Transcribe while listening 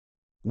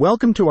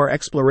Welcome to our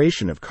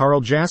exploration of Karl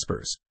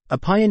Jaspers, a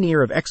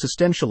pioneer of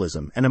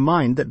existentialism and a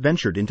mind that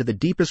ventured into the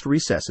deepest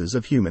recesses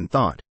of human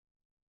thought.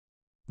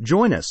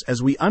 Join us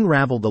as we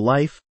unravel the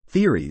life,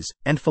 theories,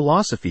 and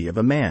philosophy of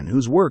a man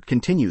whose work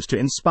continues to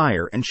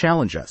inspire and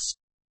challenge us.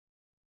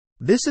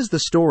 This is the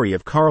story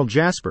of Karl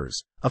Jaspers,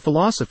 a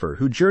philosopher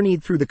who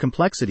journeyed through the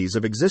complexities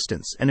of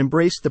existence and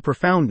embraced the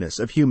profoundness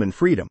of human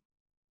freedom.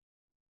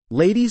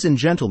 Ladies and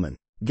gentlemen,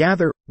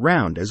 gather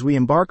round as we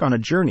embark on a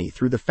journey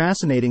through the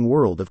fascinating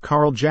world of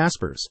Karl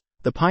Jaspers,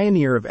 the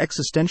pioneer of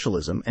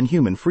existentialism and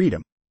human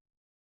freedom.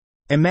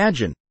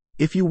 Imagine,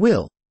 if you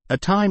will, a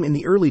time in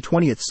the early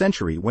 20th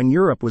century when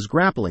Europe was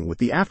grappling with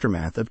the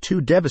aftermath of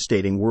two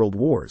devastating world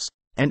wars,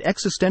 and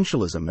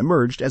existentialism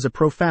emerged as a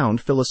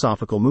profound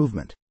philosophical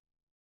movement.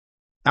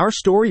 Our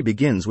story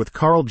begins with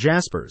Karl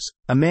Jaspers,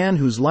 a man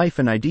whose life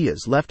and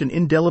ideas left an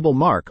indelible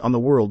mark on the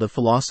world of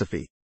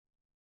philosophy.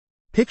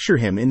 Picture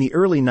him in the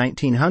early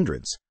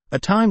 1900s, a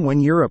time when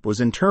Europe was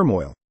in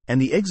turmoil,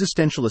 and the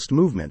existentialist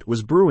movement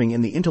was brewing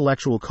in the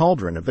intellectual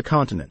cauldron of the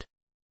continent.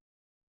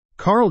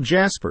 Karl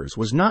Jaspers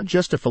was not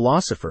just a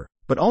philosopher,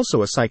 but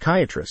also a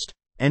psychiatrist,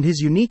 and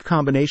his unique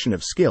combination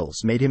of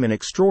skills made him an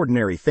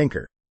extraordinary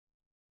thinker.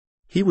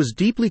 He was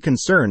deeply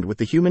concerned with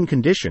the human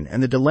condition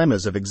and the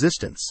dilemmas of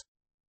existence.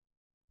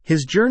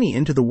 His journey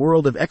into the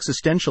world of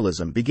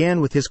existentialism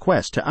began with his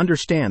quest to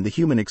understand the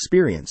human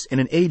experience in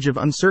an age of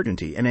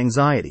uncertainty and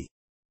anxiety.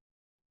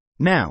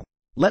 Now,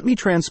 let me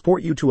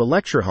transport you to a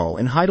lecture hall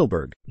in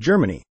Heidelberg,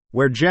 Germany,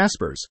 where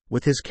Jaspers,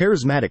 with his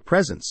charismatic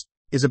presence,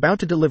 is about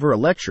to deliver a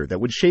lecture that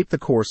would shape the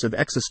course of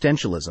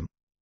existentialism.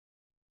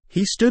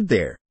 He stood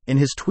there, in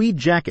his tweed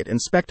jacket and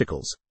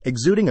spectacles,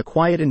 exuding a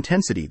quiet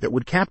intensity that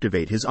would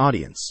captivate his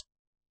audience.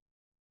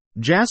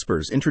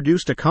 Jaspers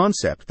introduced a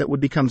concept that would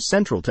become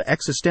central to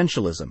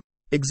existentialism: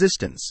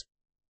 existence.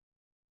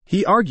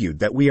 He argued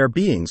that we are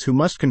beings who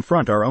must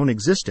confront our own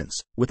existence,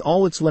 with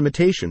all its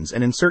limitations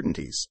and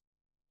uncertainties.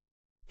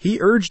 He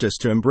urged us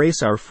to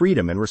embrace our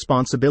freedom and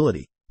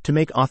responsibility, to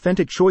make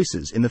authentic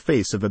choices in the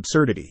face of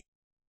absurdity.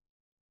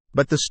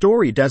 But the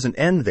story doesn't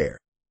end there.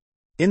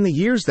 In the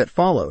years that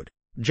followed,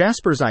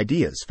 Jaspers'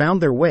 ideas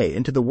found their way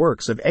into the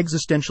works of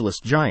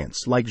existentialist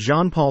giants like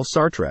Jean-Paul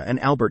Sartre and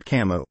Albert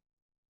Camus.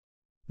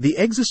 The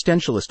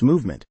existentialist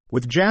movement,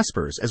 with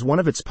Jaspers as one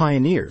of its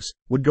pioneers,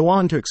 would go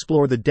on to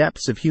explore the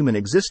depths of human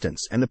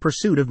existence and the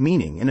pursuit of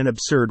meaning in an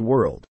absurd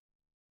world.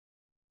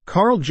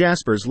 Karl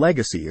Jaspers'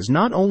 legacy is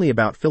not only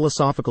about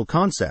philosophical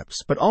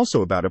concepts but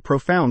also about a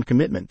profound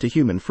commitment to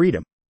human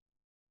freedom.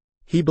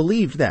 He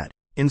believed that,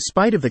 in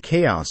spite of the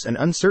chaos and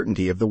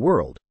uncertainty of the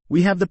world,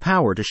 we have the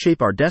power to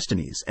shape our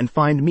destinies and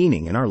find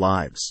meaning in our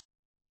lives.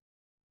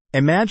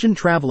 Imagine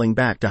traveling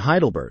back to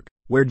Heidelberg,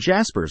 where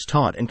Jaspers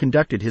taught and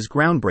conducted his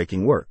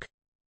groundbreaking work.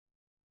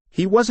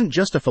 He wasn't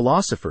just a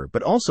philosopher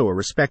but also a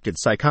respected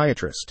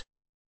psychiatrist.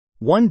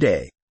 One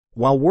day,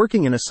 while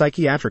working in a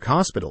psychiatric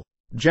hospital,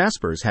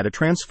 Jaspers had a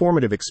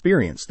transformative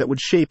experience that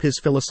would shape his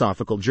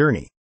philosophical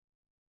journey.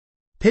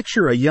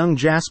 Picture a young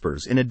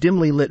Jaspers in a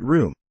dimly lit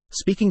room,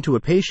 speaking to a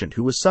patient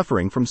who was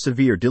suffering from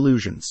severe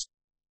delusions.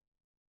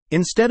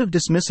 Instead of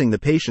dismissing the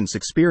patient's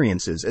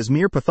experiences as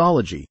mere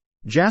pathology,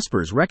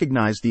 Jaspers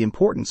recognized the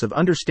importance of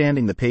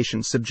understanding the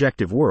patient's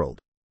subjective world.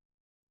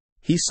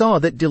 He saw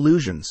that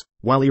delusions,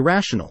 while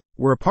irrational,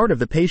 were a part of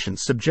the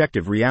patient's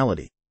subjective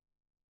reality.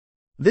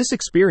 This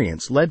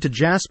experience led to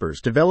Jaspers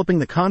developing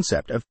the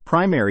concept of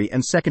primary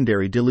and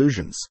secondary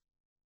delusions.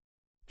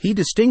 He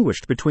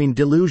distinguished between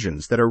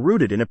delusions that are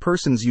rooted in a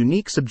person's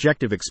unique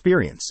subjective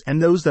experience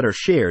and those that are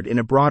shared in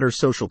a broader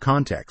social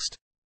context.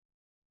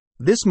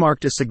 This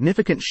marked a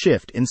significant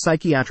shift in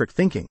psychiatric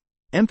thinking,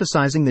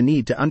 emphasizing the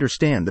need to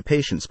understand the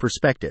patient's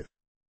perspective.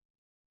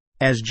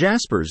 As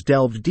Jaspers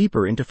delved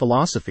deeper into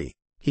philosophy,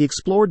 he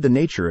explored the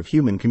nature of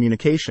human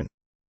communication.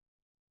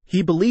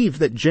 He believed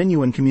that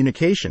genuine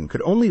communication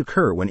could only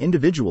occur when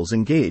individuals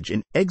engage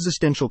in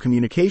existential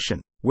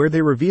communication, where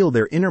they reveal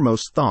their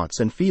innermost thoughts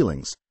and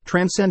feelings,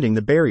 transcending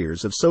the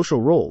barriers of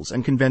social roles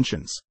and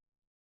conventions.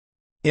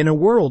 In a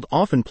world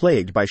often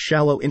plagued by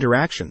shallow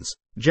interactions,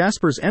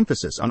 Jaspers'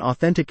 emphasis on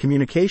authentic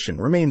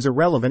communication remains a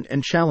relevant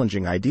and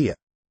challenging idea.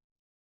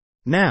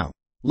 Now,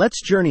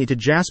 let's journey to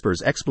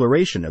Jaspers'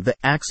 exploration of the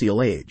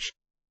axial age.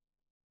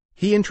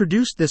 He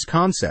introduced this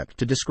concept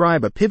to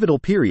describe a pivotal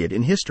period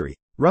in history,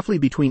 roughly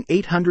between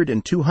 800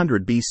 and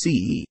 200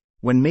 BCE,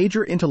 when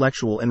major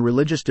intellectual and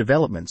religious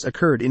developments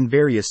occurred in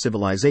various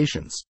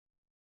civilizations.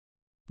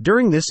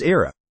 During this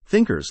era,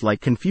 thinkers like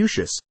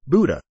Confucius,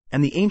 Buddha,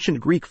 and the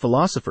ancient Greek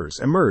philosophers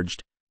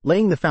emerged,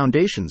 laying the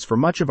foundations for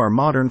much of our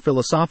modern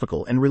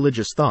philosophical and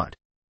religious thought.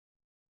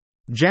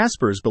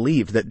 Jaspers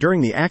believed that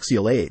during the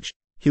axial age,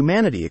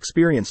 humanity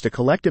experienced a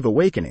collective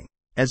awakening,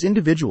 as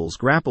individuals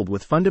grappled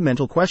with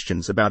fundamental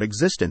questions about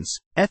existence,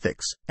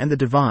 ethics, and the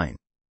divine.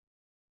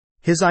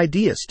 His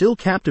idea still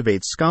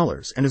captivates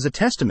scholars and is a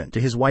testament to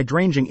his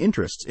wide-ranging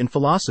interests in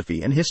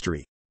philosophy and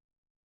history.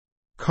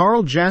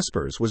 Karl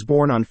Jaspers was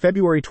born on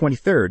February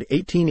 23,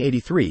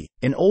 1883,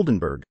 in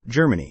Oldenburg,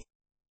 Germany.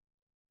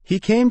 He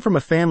came from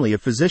a family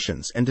of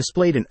physicians and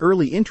displayed an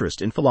early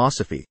interest in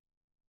philosophy.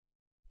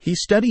 He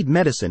studied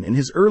medicine in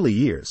his early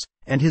years,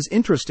 and his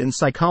interest in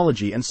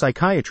psychology and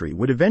psychiatry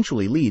would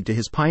eventually lead to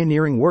his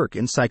pioneering work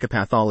in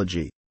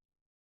psychopathology.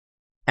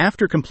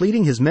 After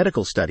completing his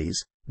medical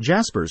studies,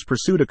 Jaspers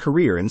pursued a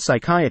career in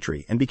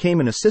psychiatry and became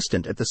an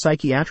assistant at the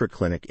psychiatric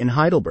clinic in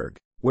Heidelberg,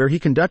 where he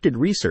conducted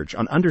research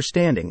on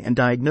understanding and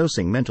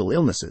diagnosing mental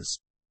illnesses.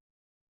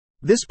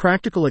 This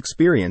practical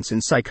experience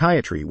in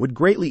psychiatry would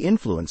greatly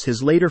influence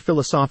his later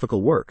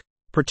philosophical work,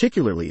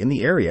 particularly in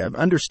the area of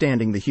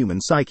understanding the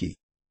human psyche.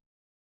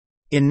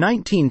 In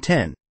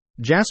 1910,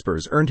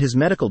 Jaspers earned his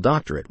medical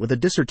doctorate with a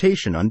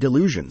dissertation on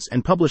delusions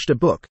and published a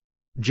book,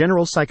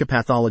 General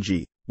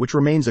Psychopathology, which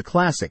remains a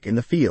classic in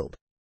the field.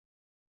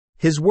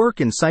 His work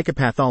in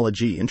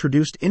psychopathology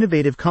introduced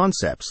innovative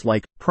concepts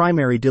like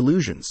primary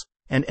delusions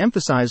and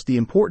emphasized the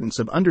importance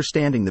of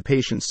understanding the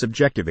patient's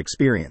subjective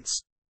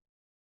experience.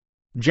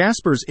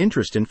 Jaspers'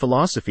 interest in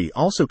philosophy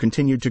also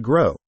continued to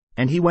grow,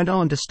 and he went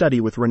on to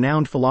study with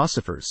renowned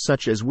philosophers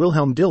such as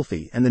Wilhelm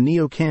Dilthey and the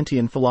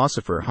neo-Kantian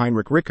philosopher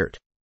Heinrich Rickert.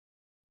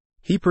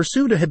 He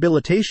pursued a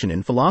habilitation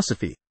in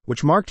philosophy,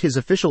 which marked his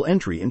official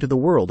entry into the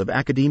world of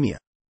academia.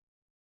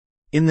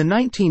 In the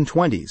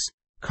 1920s,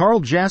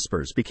 Karl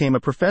Jaspers became a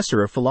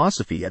professor of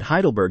philosophy at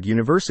Heidelberg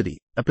University,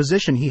 a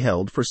position he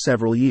held for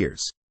several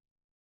years.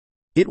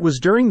 It was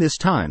during this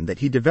time that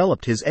he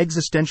developed his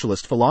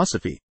existentialist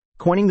philosophy,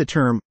 coining the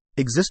term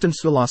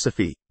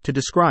Existenzphilosophie to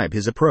describe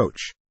his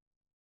approach.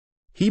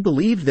 He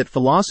believed that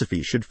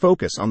philosophy should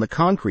focus on the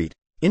concrete,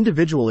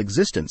 individual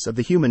existence of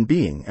the human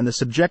being and the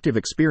subjective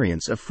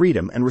experience of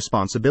freedom and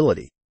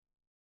responsibility.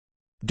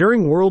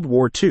 During World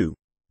War II,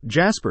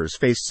 Jaspers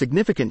faced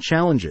significant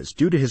challenges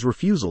due to his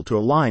refusal to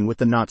align with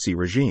the Nazi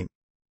regime.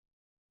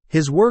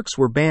 His works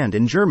were banned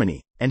in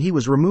Germany, and he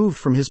was removed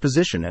from his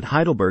position at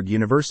Heidelberg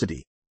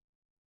University.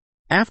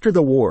 After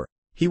the war,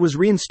 he was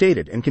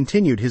reinstated and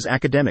continued his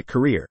academic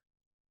career.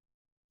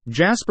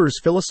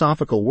 Jaspers'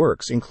 philosophical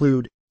works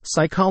include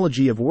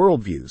Psychology of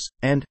Worldviews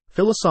and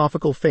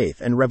Philosophical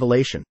Faith and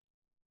Revelation.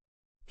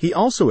 He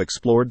also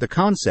explored the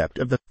concept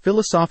of the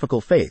philosophical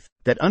faith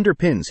that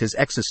underpins his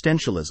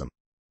existentialism.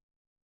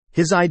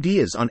 His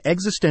ideas on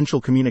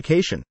existential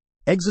communication,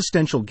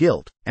 existential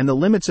guilt, and the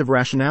limits of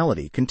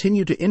rationality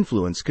continue to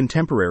influence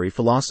contemporary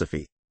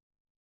philosophy.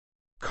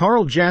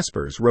 Karl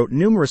Jaspers wrote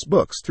numerous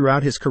books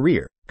throughout his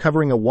career,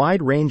 covering a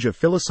wide range of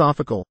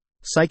philosophical,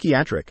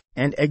 psychiatric,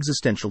 and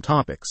existential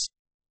topics.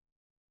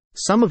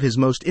 Some of his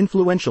most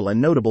influential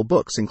and notable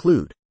books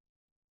include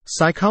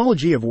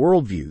Psychology of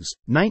Worldviews,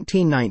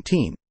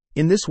 1919.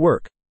 In this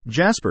work,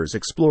 Jaspers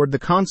explored the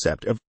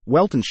concept of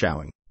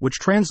Weltanschauung, which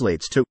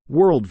translates to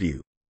worldview.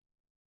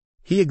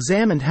 He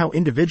examined how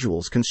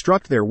individuals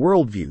construct their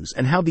worldviews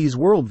and how these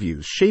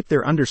worldviews shape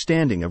their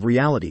understanding of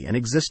reality and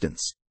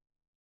existence.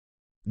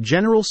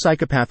 General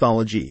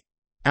Psychopathology,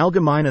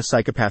 Allgemeine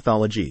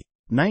Psychopathology,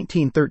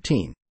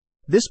 1913.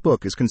 This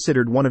book is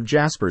considered one of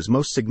Jaspers'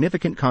 most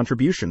significant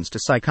contributions to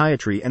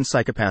psychiatry and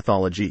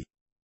psychopathology.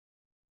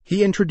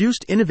 He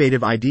introduced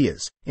innovative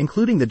ideas,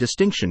 including the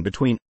distinction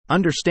between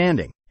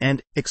understanding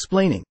and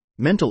explaining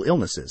mental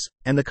illnesses,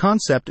 and the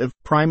concept of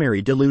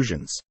primary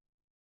delusions.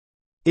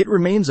 It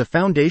remains a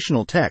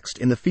foundational text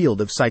in the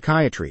field of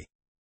psychiatry.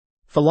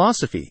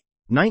 Philosophy,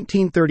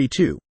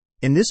 1932.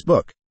 In this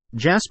book,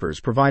 Jaspers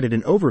provided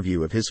an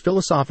overview of his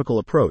philosophical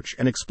approach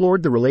and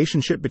explored the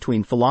relationship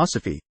between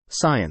philosophy,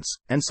 science,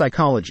 and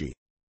psychology.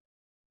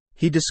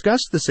 He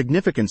discussed the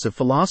significance of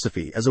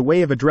philosophy as a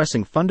way of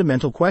addressing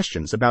fundamental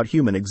questions about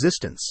human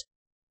existence.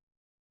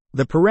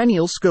 The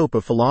perennial scope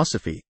of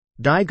philosophy,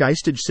 Die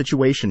geistige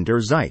Situation der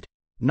Zeit,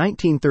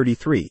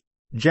 1933.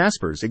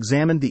 Jaspers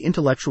examined the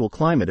intellectual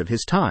climate of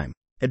his time,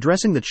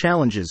 addressing the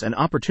challenges and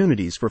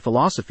opportunities for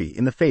philosophy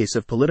in the face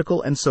of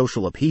political and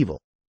social upheaval.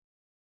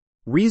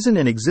 Reason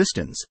and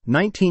Existence,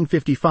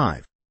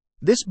 1955.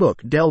 This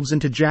book delves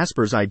into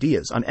Jaspers'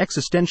 ideas on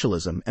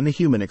existentialism and the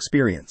human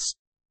experience.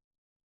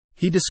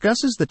 He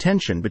discusses the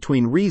tension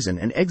between reason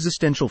and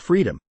existential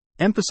freedom,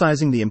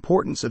 emphasizing the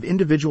importance of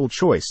individual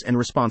choice and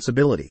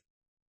responsibility.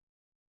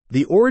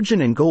 The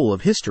Origin and Goal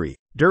of History,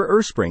 Der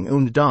Ursprung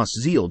und das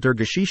Ziel der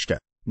Geschichte,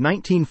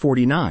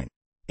 1949.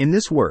 In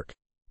this work,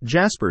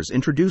 Jaspers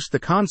introduced the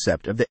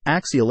concept of the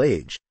axial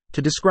age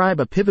to describe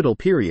a pivotal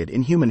period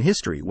in human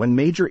history when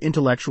major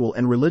intellectual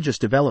and religious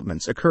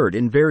developments occurred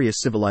in various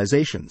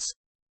civilizations.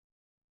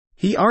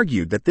 He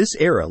argued that this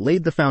era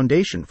laid the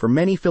foundation for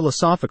many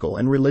philosophical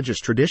and religious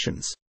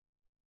traditions.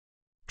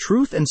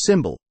 Truth and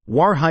Symbol,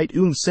 Wahrheit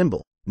und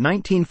Symbol,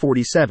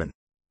 1947.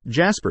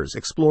 Jaspers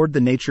explored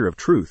the nature of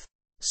truth,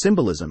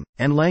 symbolism,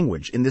 and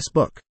language in this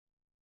book.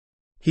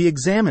 He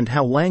examined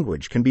how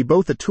language can be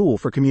both a tool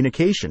for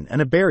communication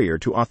and a barrier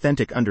to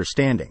authentic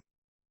understanding.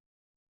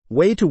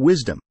 Way to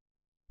Wisdom.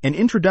 An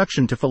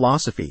Introduction to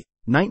Philosophy,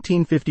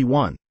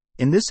 1951.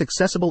 In this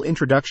accessible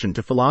introduction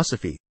to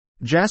philosophy,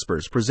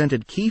 Jaspers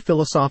presented key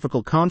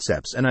philosophical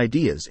concepts and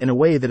ideas in a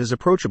way that is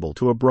approachable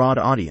to a broad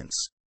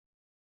audience.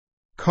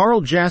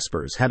 Karl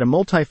Jaspers had a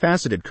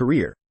multifaceted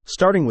career,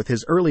 starting with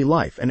his early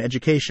life and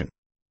education.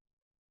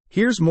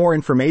 Here's more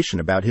information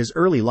about his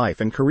early life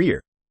and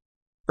career.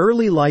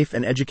 Early life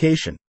and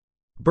education.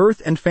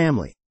 Birth and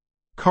family.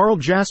 Karl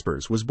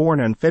Jaspers was born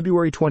on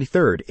February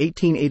 23,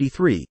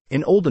 1883,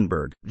 in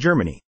Oldenburg,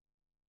 Germany.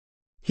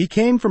 He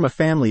came from a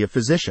family of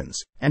physicians,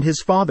 and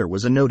his father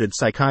was a noted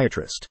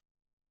psychiatrist.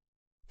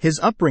 His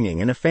upbringing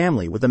in a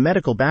family with a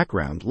medical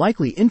background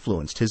likely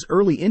influenced his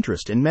early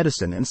interest in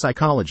medicine and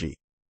psychology.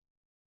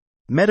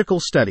 Medical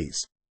studies.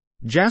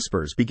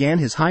 Jaspers began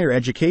his higher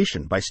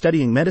education by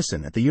studying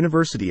medicine at the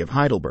University of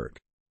Heidelberg.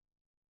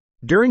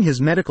 During his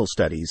medical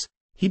studies,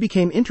 he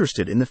became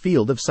interested in the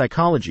field of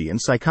psychology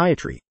and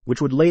psychiatry,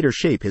 which would later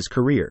shape his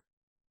career.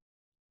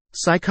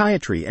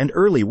 Psychiatry and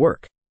early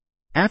work.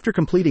 After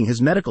completing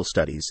his medical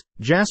studies,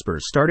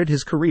 Jaspers started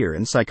his career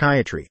in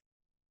psychiatry.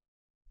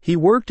 He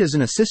worked as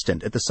an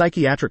assistant at the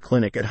psychiatric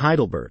clinic at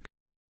Heidelberg.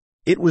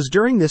 It was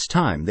during this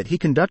time that he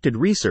conducted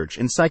research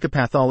in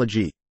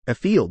psychopathology, a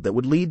field that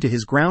would lead to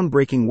his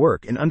groundbreaking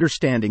work in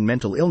understanding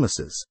mental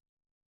illnesses.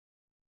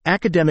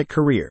 Academic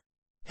career.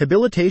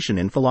 Habilitation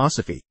in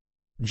philosophy.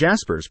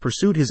 Jaspers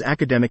pursued his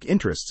academic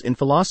interests in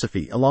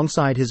philosophy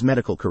alongside his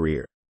medical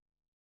career.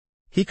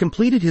 He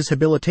completed his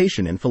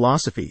habilitation in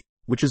philosophy,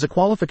 which is a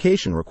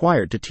qualification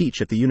required to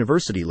teach at the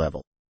university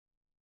level.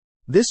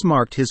 This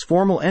marked his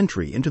formal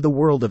entry into the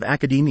world of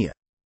academia.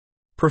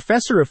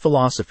 Professor of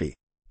philosophy.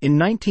 In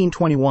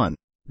 1921,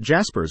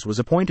 Jaspers was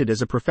appointed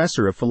as a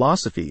professor of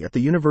philosophy at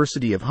the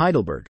University of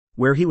Heidelberg,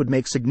 where he would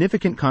make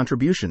significant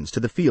contributions to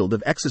the field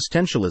of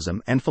existentialism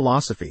and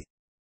philosophy.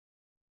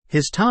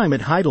 His time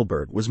at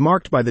Heidelberg was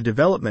marked by the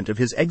development of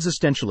his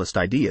existentialist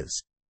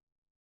ideas.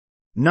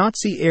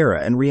 Nazi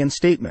era and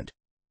reinstatement.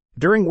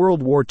 During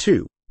World War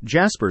II,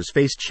 Jaspers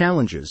faced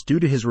challenges due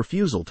to his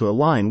refusal to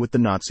align with the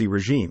Nazi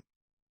regime.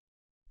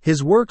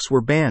 His works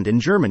were banned in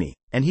Germany,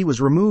 and he was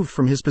removed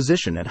from his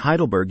position at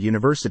Heidelberg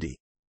University.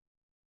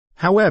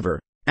 However,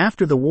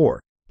 after the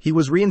war, he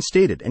was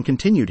reinstated and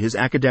continued his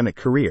academic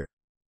career.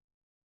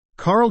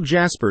 Karl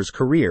Jaspers'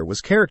 career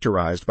was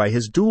characterized by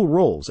his dual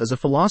roles as a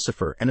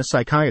philosopher and a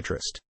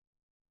psychiatrist.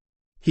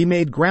 He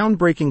made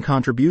groundbreaking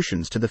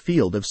contributions to the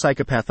field of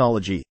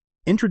psychopathology,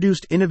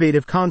 introduced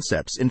innovative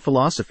concepts in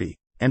philosophy,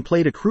 and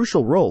played a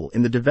crucial role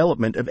in the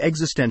development of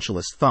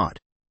existentialist thought.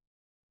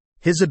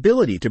 His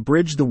ability to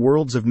bridge the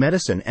worlds of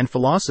medicine and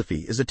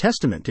philosophy is a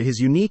testament to his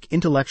unique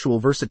intellectual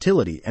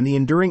versatility and the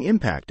enduring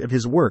impact of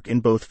his work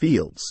in both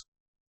fields.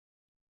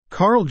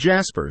 Karl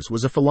Jaspers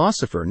was a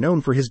philosopher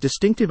known for his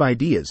distinctive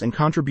ideas and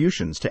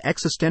contributions to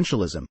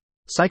existentialism,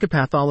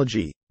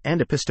 psychopathology,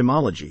 and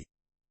epistemology.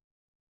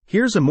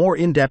 Here's a more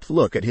in-depth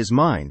look at his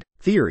mind,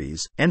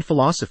 theories, and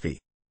philosophy.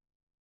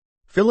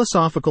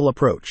 Philosophical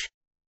approach.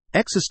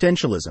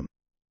 Existentialism.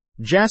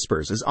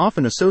 Jaspers is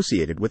often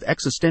associated with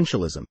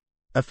existentialism,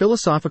 a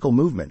philosophical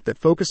movement that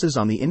focuses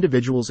on the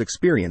individual's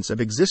experience of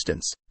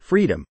existence,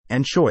 freedom,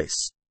 and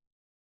choice.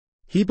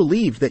 He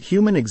believed that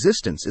human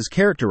existence is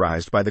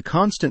characterized by the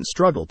constant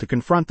struggle to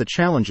confront the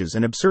challenges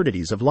and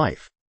absurdities of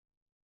life.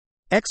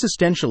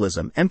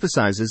 Existentialism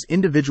emphasizes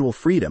individual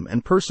freedom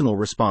and personal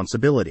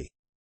responsibility.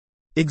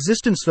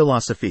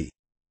 Existenzphilosophie.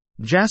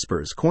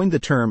 Jaspers coined the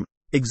term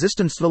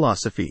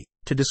Existenzphilosophie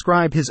to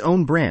describe his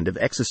own brand of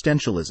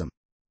existentialism.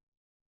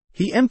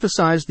 He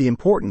emphasized the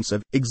importance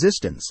of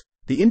existence,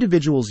 the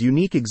individual's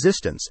unique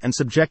existence and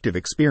subjective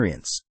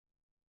experience.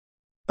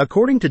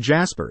 According to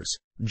Jaspers,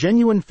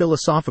 genuine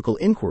philosophical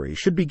inquiry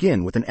should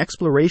begin with an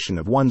exploration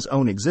of one's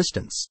own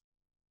existence.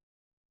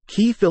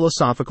 Key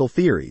philosophical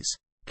theories.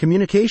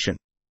 Communication.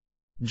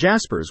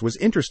 Jaspers was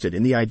interested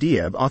in the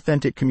idea of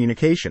authentic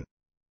communication.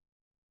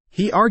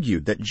 He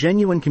argued that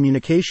genuine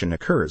communication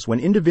occurs when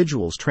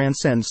individuals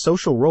transcend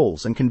social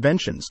roles and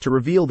conventions to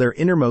reveal their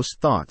innermost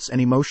thoughts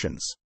and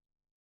emotions.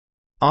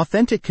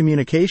 Authentic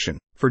communication,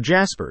 for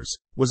Jaspers,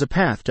 was a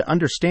path to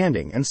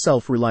understanding and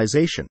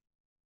self-realization.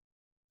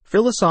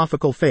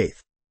 Philosophical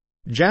faith.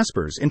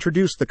 Jaspers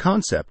introduced the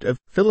concept of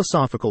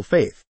philosophical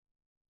faith.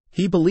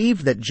 He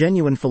believed that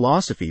genuine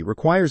philosophy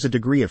requires a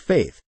degree of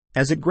faith,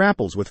 as it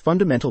grapples with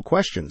fundamental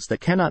questions that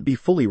cannot be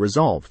fully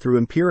resolved through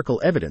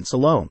empirical evidence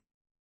alone.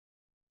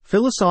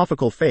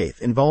 Philosophical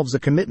faith involves a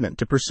commitment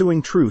to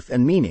pursuing truth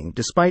and meaning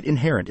despite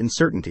inherent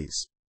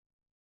uncertainties.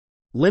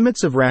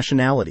 Limits of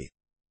rationality.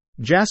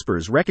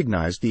 Jaspers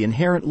recognized the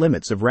inherent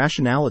limits of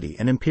rationality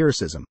and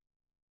empiricism.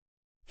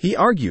 He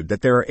argued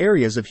that there are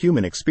areas of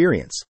human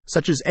experience,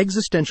 such as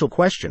existential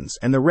questions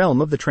and the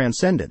realm of the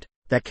transcendent,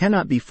 that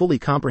cannot be fully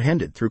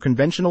comprehended through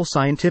conventional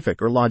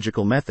scientific or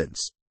logical methods.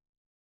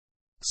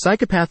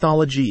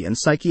 Psychopathology and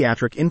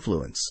psychiatric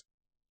influence.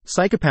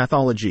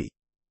 Psychopathology.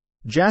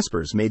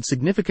 Jaspers made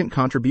significant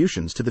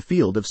contributions to the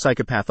field of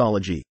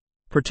psychopathology,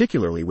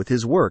 particularly with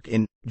his work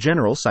in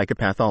general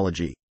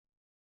psychopathology.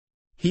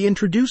 He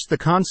introduced the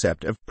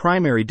concept of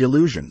primary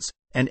delusions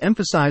and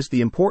emphasized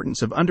the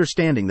importance of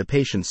understanding the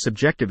patient's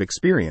subjective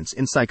experience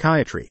in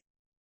psychiatry.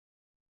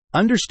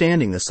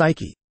 Understanding the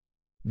psyche.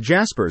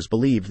 Jaspers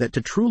believed that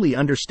to truly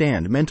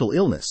understand mental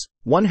illness,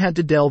 one had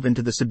to delve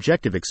into the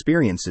subjective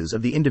experiences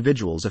of the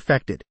individuals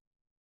affected.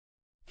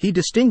 He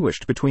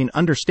distinguished between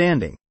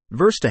understanding,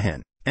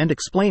 verstehen, and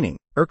explaining,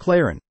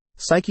 erklären,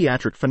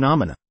 psychiatric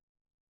phenomena.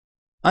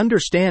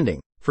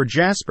 Understanding, for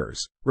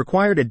Jaspers,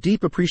 required a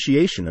deep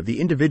appreciation of the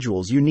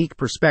individual's unique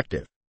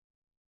perspective.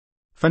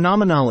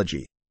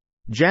 Phenomenology.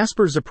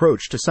 Jaspers'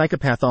 approach to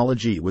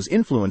psychopathology was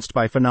influenced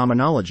by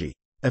phenomenology,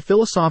 a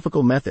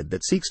philosophical method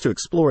that seeks to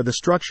explore the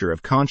structure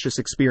of conscious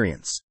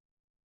experience.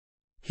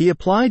 He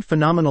applied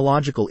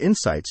phenomenological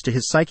insights to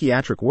his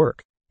psychiatric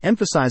work,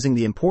 emphasizing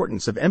the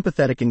importance of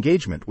empathetic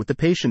engagement with the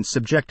patient's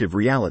subjective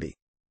reality.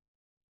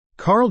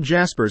 Karl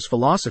Jaspers'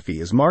 philosophy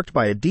is marked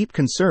by a deep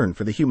concern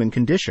for the human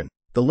condition,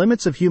 the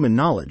limits of human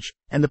knowledge,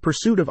 and the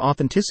pursuit of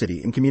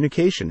authenticity in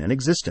communication and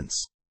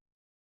existence.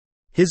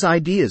 His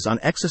ideas on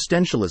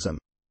existentialism,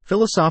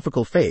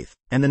 philosophical faith,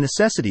 and the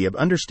necessity of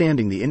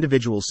understanding the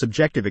individual's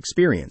subjective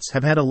experience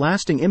have had a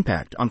lasting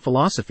impact on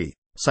philosophy,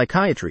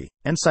 psychiatry,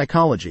 and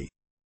psychology.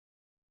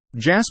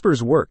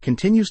 Jaspers' work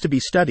continues to be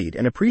studied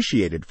and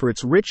appreciated for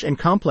its rich and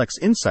complex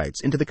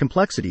insights into the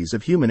complexities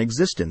of human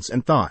existence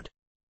and thought.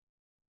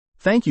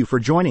 Thank you for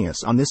joining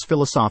us on this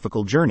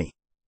philosophical journey.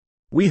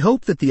 We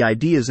hope that the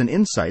ideas and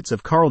insights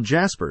of Karl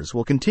Jaspers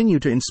will continue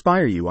to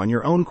inspire you on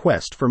your own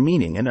quest for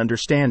meaning and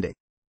understanding.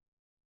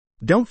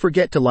 Don't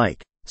forget to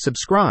like,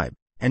 subscribe,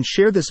 and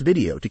share this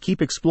video to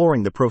keep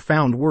exploring the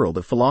profound world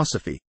of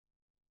philosophy.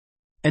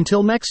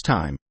 Until next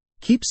time,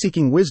 keep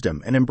seeking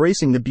wisdom and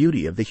embracing the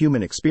beauty of the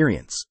human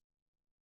experience.